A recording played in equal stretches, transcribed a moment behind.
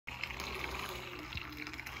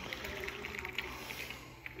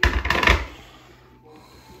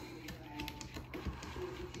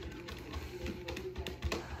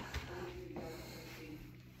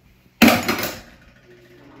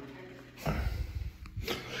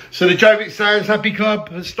So the Jaywick Sands Happy Club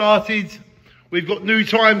has started. We've got new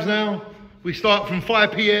times now. We start from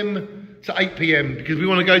 5 PM to 8 PM because we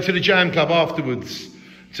want to go to the Jam Club afterwards.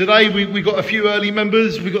 Today we got a few early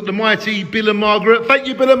members. We got the mighty Bill and Margaret. Thank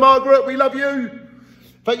you, Bill and Margaret. We love you.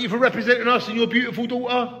 Thank you for representing us and your beautiful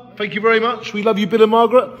daughter. Thank you very much. We love you, Bill and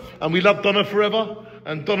Margaret. And we love Donna forever.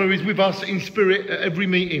 And Donna is with us in spirit at every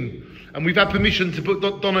meeting. And we've had permission to put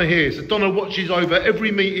Donna here. So Donna watches over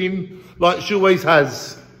every meeting like she always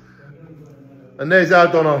has. And there's our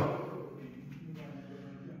Donna.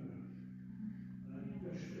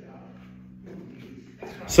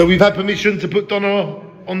 So we've had permission to put Donna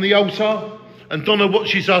on the altar. And Donna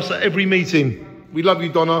watches us at every meeting. We love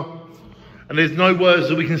you, Donna. And there's no words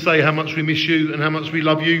that we can say how much we miss you and how much we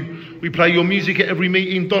love you. We play your music at every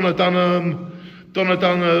meeting. Donna done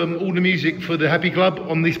all the music for the Happy Club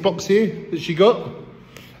on this box here that she got.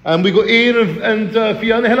 And we got Ian and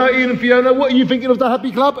Fiona. Hello, Ian and Fiona. What are you thinking of the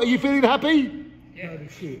Happy Club? Are you feeling happy? Yeah.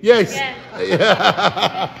 Yes.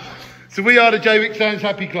 Yeah. So we are the Jaywick Sands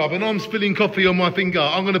Happy Club, and I'm spilling coffee on my finger.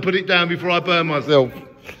 I'm going to put it down before I burn myself. Can you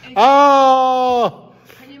make sure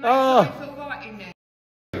it's all right in there?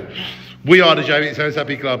 We are the Jaywick Sands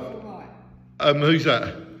Happy Club. Who's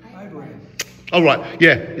that? Oh, right,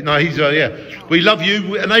 yeah, no, he's, yeah. We love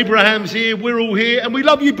you, and Abraham's here, we're all here, and we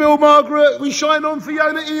love you, Bill, Margaret. We shine on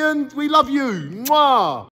Fiona, Ian, we love you. Mwah.